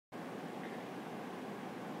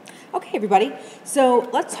Okay, everybody, so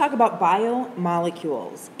let's talk about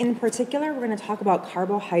biomolecules. In particular, we're going to talk about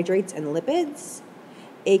carbohydrates and lipids,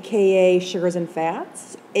 aka sugars and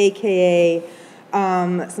fats, aka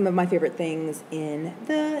some of my favorite things in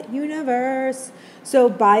the universe. So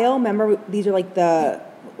bio, remember, these are like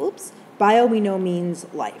bio we know means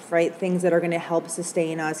life, right? Things that are going to help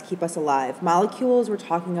sustain us, keep us alive. Molecules, we're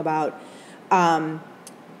talking about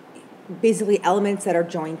basically elements that are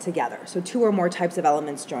joined together. So two or more types of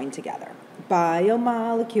elements joined together.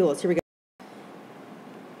 Biomolecules. Here we go.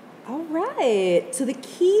 All right. So the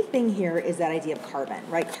key thing here is that idea of carbon,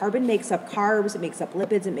 right? Carbon makes up carbs, it makes up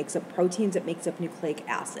lipids, it makes up proteins, it makes up nucleic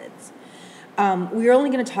acids. We're only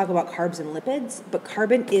going to talk about carbs and lipids, but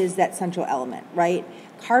carbon is that central element, right?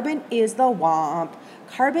 Carbon is the womp.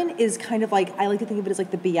 Carbon is kind of like, I like to think of it as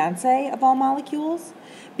like the Beyonce of all molecules.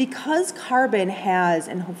 Because carbon has,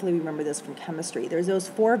 and hopefully we remember this from chemistry, there's those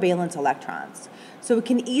 4 valence electrons. So it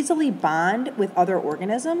can easily bond with other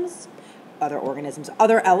elements,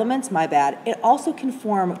 my bad. It also can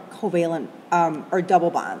form covalent or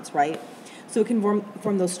double bonds, right? So it can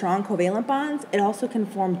form those strong covalent bonds. It also can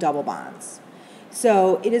form double bonds.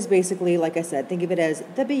 So it is basically, like I said, think of it as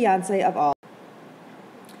the Beyonce of all.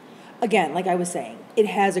 Again, like I was saying, it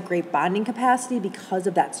has a great bonding capacity because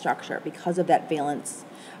of that structure, because of that valence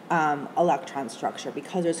electron structure,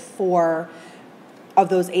 because there's 4 of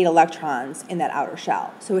those 8 electrons in that outer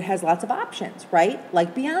shell. So it has lots of options, right?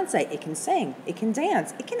 Like Beyonce, it can sing, it can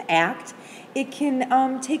dance, it can act, it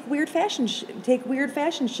can take weird fashion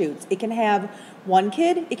shoots. It can have 1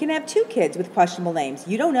 kid, it can have 2 kids with questionable names.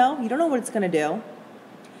 You don't know what it's going to do.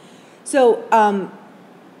 So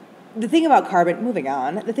the thing about carbon, moving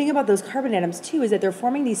on, the thing about those carbon atoms too is that they're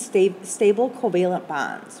forming these stable covalent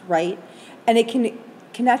bonds, right? And it can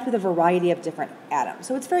connect with a variety of different atoms.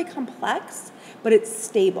 So it's very complex, but it's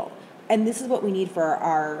stable. And this is what we need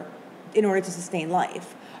in order to sustain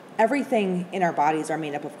life. Everything in our bodies are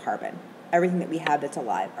made up of carbon. Everything that we have that's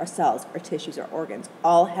alive, our cells, our tissues, our organs,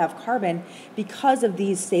 all have carbon because of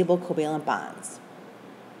these stable covalent bonds.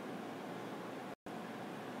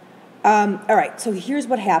 All right, so here's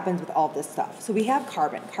what happens with all this stuff. So we have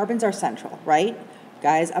carbon. Carbons are central, right?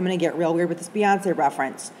 Guys, I'm going to get real weird with this Beyonce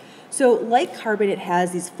reference. So like carbon, it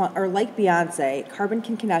has these, like Beyonce, carbon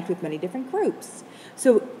can connect with many different groups.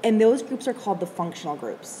 So, and those groups are called the functional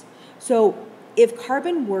groups. So if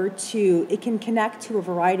carbon it can connect to a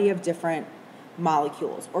variety of different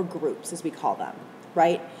molecules or groups, as we call them,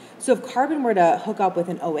 right? So if carbon were to hook up with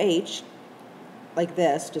an OH, like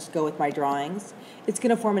this, just go with my drawings, it's going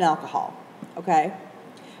to form an alcohol, okay?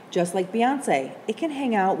 Just like Beyonce, it can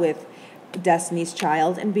hang out with Destiny's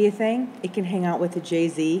Child and be a thing. It can hang out with a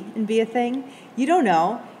Jay-Z and be a thing. You don't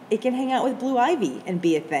know. It can hang out with Blue Ivy and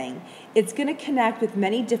be a thing. It's going to connect with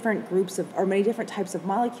many different groups or many different types of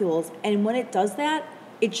molecules, and when it does that,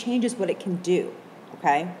 it changes what it can do,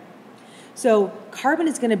 okay? So carbon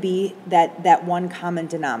is going to be that one common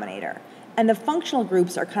denominator. And the functional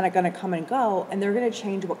groups are kind of going to come and go, and they're going to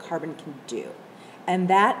change what carbon can do. And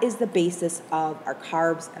that is the basis of our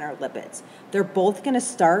carbs and our lipids. They're both going to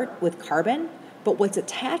start with carbon, but what's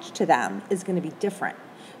attached to them is going to be different.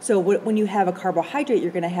 So when you have a carbohydrate,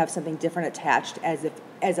 you're going to have something different attached as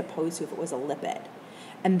opposed to if it was a lipid.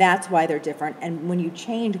 And that's why they're different. And when you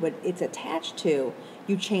change what it's attached to,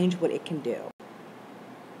 you change what it can do.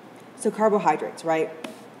 So carbohydrates, right?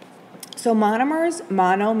 So monomers,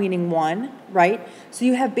 mono meaning one, right? So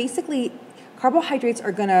you have basically, carbohydrates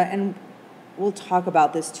are going to, and we'll talk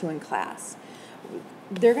about this too in class.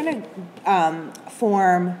 They're going to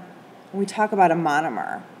form, when we talk about a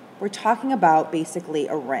monomer, we're talking about basically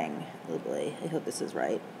a ring. I hope this is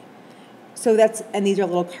right. So and these are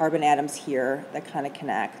little carbon atoms here that kind of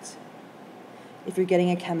connect. If you're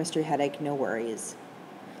getting a chemistry headache, no worries.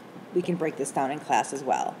 We can break this down in class as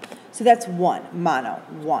well. So that's one, mono,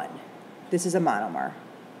 one. This is a monomer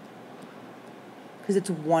because it's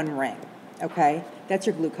one ring, okay? That's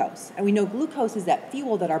your glucose. And we know glucose is that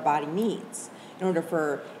fuel that our body needs in order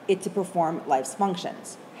for it to perform life's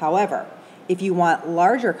functions. However, if you want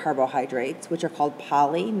larger carbohydrates, which are called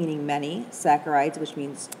poly, meaning many, saccharides, which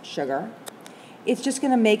means sugar, it's just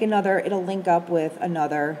going to make it'll link up with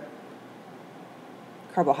another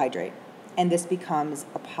carbohydrate. And this becomes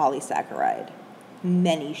a polysaccharide,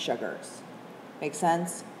 many sugars. Make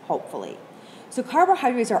sense? Hopefully. So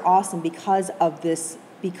carbohydrates are awesome because of this,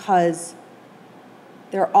 because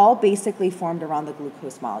they're all basically formed around the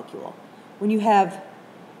glucose molecule. When you have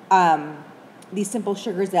these simple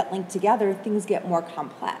sugars that link together, things get more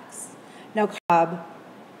complex. Now,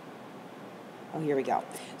 here we go.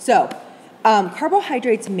 So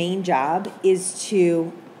carbohydrates' main job is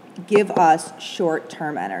to give us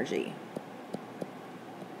short-term energy,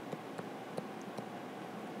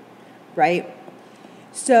 right?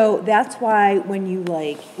 So that's why when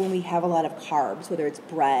we have a lot of carbs, whether it's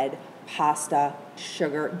bread, pasta,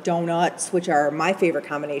 sugar, donuts, which are my favorite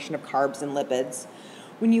combination of carbs and lipids,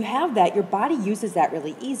 when you have that, your body uses that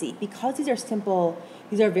really easy. Because these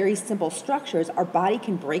are very simple structures, our body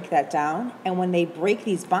can break that down, and when they break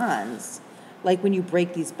these bonds, like when you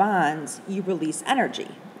break these bonds, you release energy,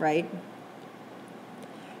 right?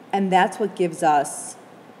 And that's what gives us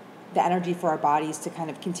the energy for our bodies to kind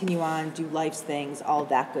of continue on, do life's things, all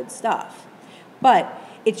that good stuff. But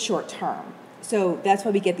it's short term. So that's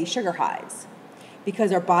why we get these sugar highs,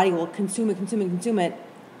 because our body will consume it,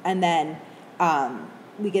 and then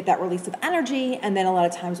we get that release of energy, and then a lot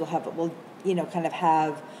of times we'll kind of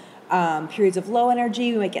have periods of low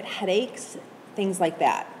energy. We might get headaches, things like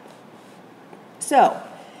that. So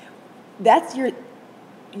that's your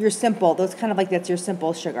simple, that's your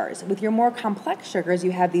simple sugars. With your more complex sugars,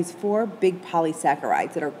 you have these 4 big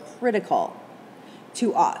polysaccharides that are critical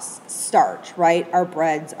to us. Starch, right? Our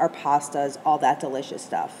breads, our pastas, all that delicious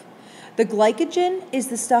stuff. The glycogen is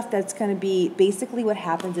the stuff that's going to be, basically what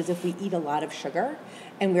happens is if we eat a lot of sugar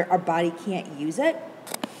and our body can't use it,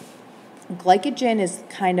 glycogen is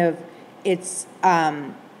kind of,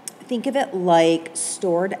 think of it like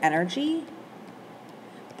stored energy,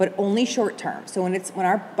 but only short term. So when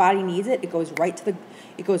our body needs it, it goes right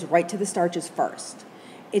to the starches first.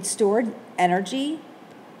 It's stored energy,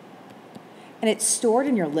 and it's stored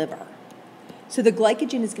in your liver. So the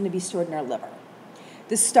glycogen is going to be stored in our liver.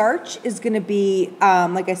 The starch is going to be,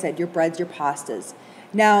 like I said, your breads, your pastas.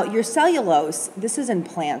 Now, your cellulose, this is in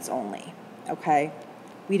plants only, okay?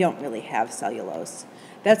 We don't really have cellulose.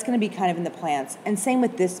 That's going to be kind of in the plants. And same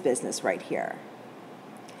with this business right here.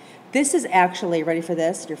 This is actually, ready for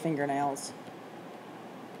this? Your fingernails.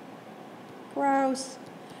 Gross.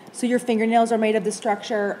 So your fingernails are made of the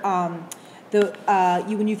structure.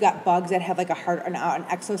 When you've got bugs that have like an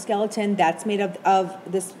exoskeleton, that's made of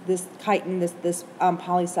this chitin, this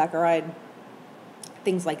polysaccharide,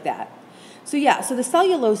 things like that. So yeah, so the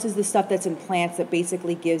cellulose is the stuff that's in plants that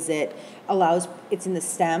basically it's in the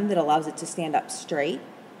stem that allows it to stand up straight.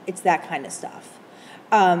 It's that kind of stuff.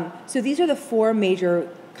 So these are the 4 major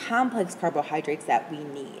complex carbohydrates that we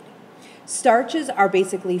need. Starches are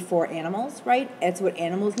basically for animals, right? It's what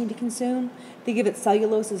animals need to consume. They give it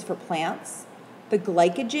celluloses for plants. The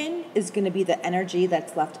glycogen is going to be the energy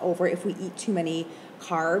that's left over. If we eat too many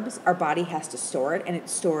carbs, our body has to store it, and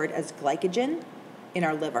it's stored as glycogen in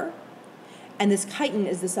our liver. And this chitin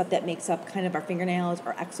is the stuff that makes up kind of our fingernails,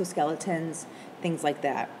 our exoskeletons, things like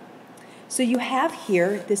that. So you have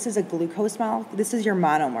here, this is a glucose molecule. This is your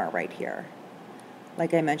monomer right here,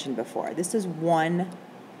 like I mentioned before. This is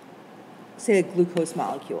say a glucose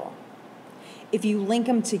molecule. If you link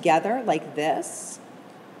them together like this,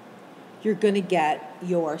 you're going to get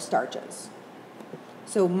your starches.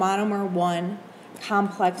 So monomer 1,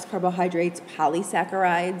 complex carbohydrates,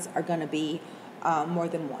 polysaccharides are going to be more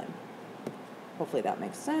than 1. Hopefully that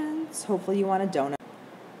makes sense. Hopefully you want a donut.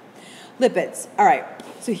 Lipids. All right.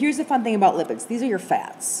 So here's the fun thing about lipids. These are your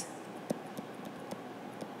fats.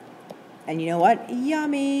 And you know what?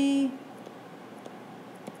 Yummy.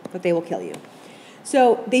 But they will kill you.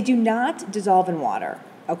 So they do not dissolve in water,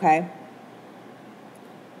 okay?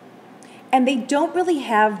 And they don't really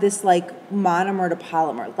have this like monomer to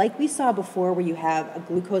polymer. Like we saw before where you have a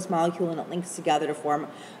glucose molecule and it links together to form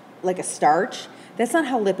like a starch. That's not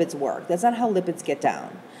how lipids work. That's not how lipids get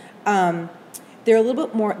down. They're a little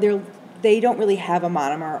bit more, they don't really have a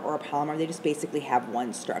monomer or a polymer. They just basically have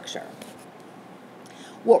one structure.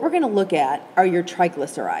 What we're going to look at are your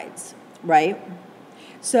triglycerides, right?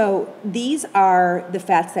 So these are the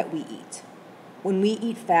fats that we eat. When we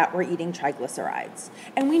eat fat, we're eating triglycerides.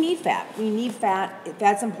 And we need fat. We need fat.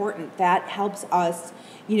 Fat's important. Fat helps us,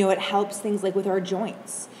 it helps things like with our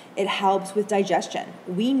joints. It helps with digestion.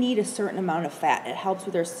 We need a certain amount of fat. It helps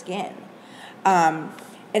with our skin.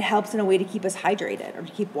 It helps in a way to keep us hydrated or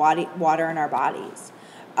to keep water in our bodies.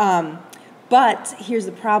 But here's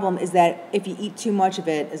the problem is that if you eat too much of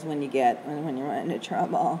it is when you run into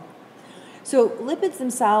trouble. So lipids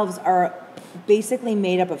themselves are basically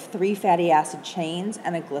made up of 3 fatty acid chains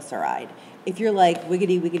and a glyceride. If you're like,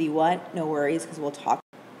 wiggity what? No worries, because we'll talk.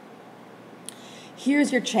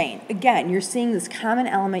 Here's your chain. Again, you're seeing this common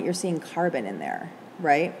element, you're seeing carbon in there,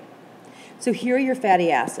 right? So here are your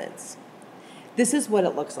fatty acids. This is what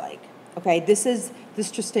it looks like. Okay, this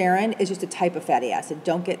TRISTEARIN is just a type of fatty acid.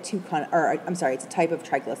 Don't get too it's a type of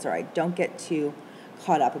triglyceride. Don't get too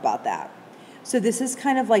caught up about that. So this is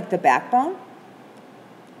kind of like the backbone.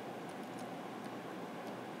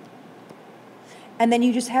 And then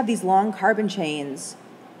you just have these long carbon chains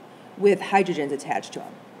with hydrogens attached to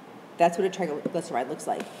them. That's what a triglyceride looks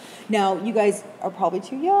like. Now, you guys are probably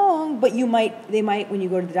too young, but they might, when you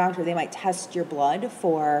go to the doctor, they might test your blood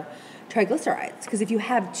for triglycerides. Because if your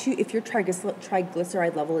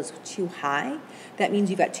triglyceride level is too high, that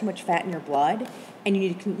means you've got too much fat in your blood, and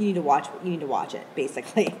you need to watch it,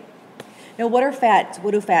 basically. Now, what are fats?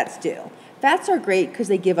 What do fats do? Fats are great because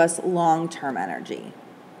they give us long-term energy.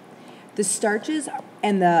 The starches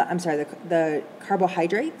and the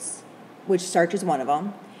carbohydrates, which starch is one of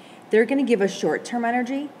them, they're going to give us short-term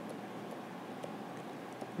energy.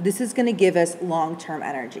 This is going to give us long-term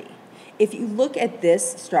energy. If you look at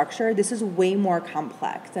this structure, this is way more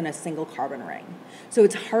complex than a single carbon ring. So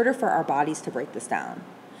it's harder for our bodies to break this down.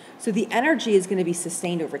 So the energy is going to be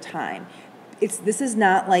sustained over time. This is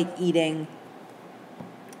not like eating,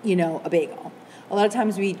 a bagel. A lot of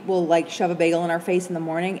times we will like shove a bagel in our face in the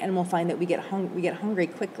morning, and we'll find that we get hungry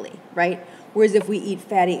quickly, right? Whereas if we eat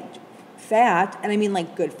fat, and I mean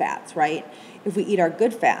like good fats, right? If we eat our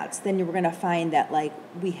good fats, then we're going to find that like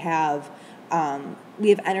we have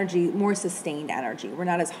energy, more sustained energy. We're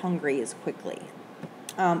not as hungry as quickly.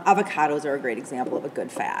 Avocados are a great example of a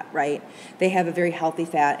good fat, right? They have a very healthy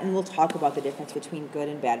fat, and we'll talk about the difference between good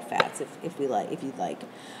and bad fats if you'd like.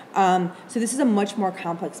 So this is a much more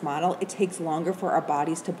complex model. It takes longer for our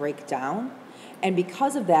bodies to break down, and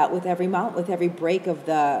because of that, with every break of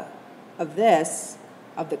the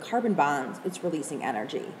carbon bonds, it's releasing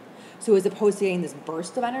energy. So as opposed to getting this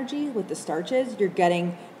burst of energy with the starches, you're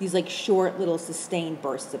getting these like short little sustained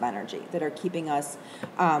bursts of energy that are keeping us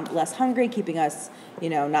less hungry, keeping us,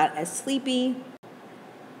 not as sleepy.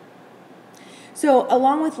 So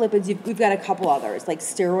along with lipids, we've got a couple others, like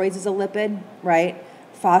steroids is a lipid, right?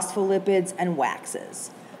 Phospholipids and waxes.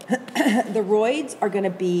 The roids are going to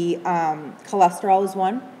be cholesterol is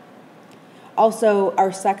one. Also,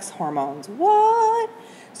 our sex hormones. What?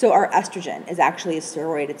 So our estrogen is actually a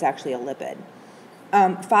steroid. It's actually a lipid.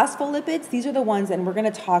 Phospholipids, these are the ones, and we're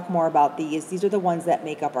going to talk more about these. These are the ones that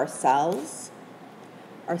make up our cells,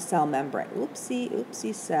 our cell membrane.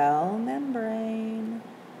 Oopsie, cell membrane.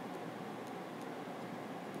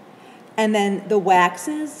 And then the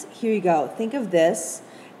waxes, here you go. Think of this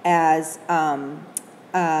as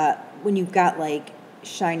when you've got like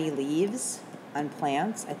shiny leaves on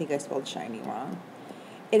plants. I think I spelled shiny wrong.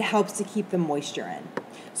 It helps to keep the moisture in.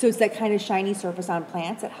 So it's that kind of shiny surface on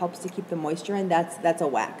plants that helps to keep the moisture in. That's a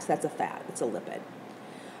wax. That's a fat. It's a lipid.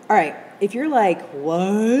 All right. If you're like,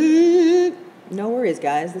 what? No worries,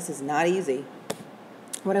 guys. This is not easy.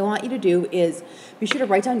 What I want you to do is be sure to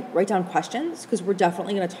write down questions, because we're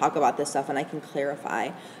definitely going to talk about this stuff, and I can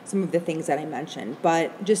clarify some of the things that I mentioned.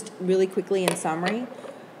 But just really quickly in summary,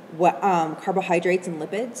 what carbohydrates and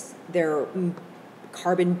lipids, they're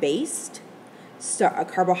carbon-based.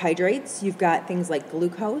 Carbohydrates, you've got things like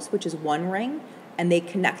glucose, which is one ring, and they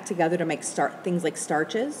connect together to make things like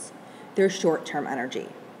starches. They're short-term energy.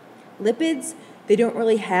 Lipids, they don't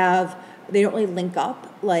really link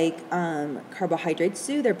up like carbohydrates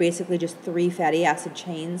do. They're basically just three fatty acid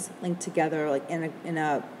chains linked together, like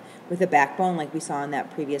with a backbone, like we saw in that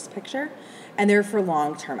previous picture, and they're for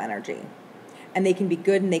long-term energy. And they can be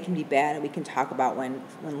good and they can be bad, and we can talk about when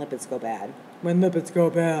lipids go bad. When lipids go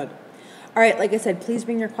bad. All right, like I said, please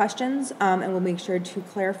bring your questions, and we'll make sure to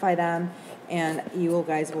clarify them, and you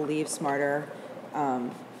guys will leave smarter,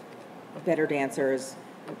 better dancers,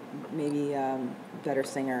 maybe better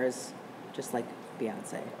singers, just like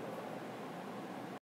Beyonce.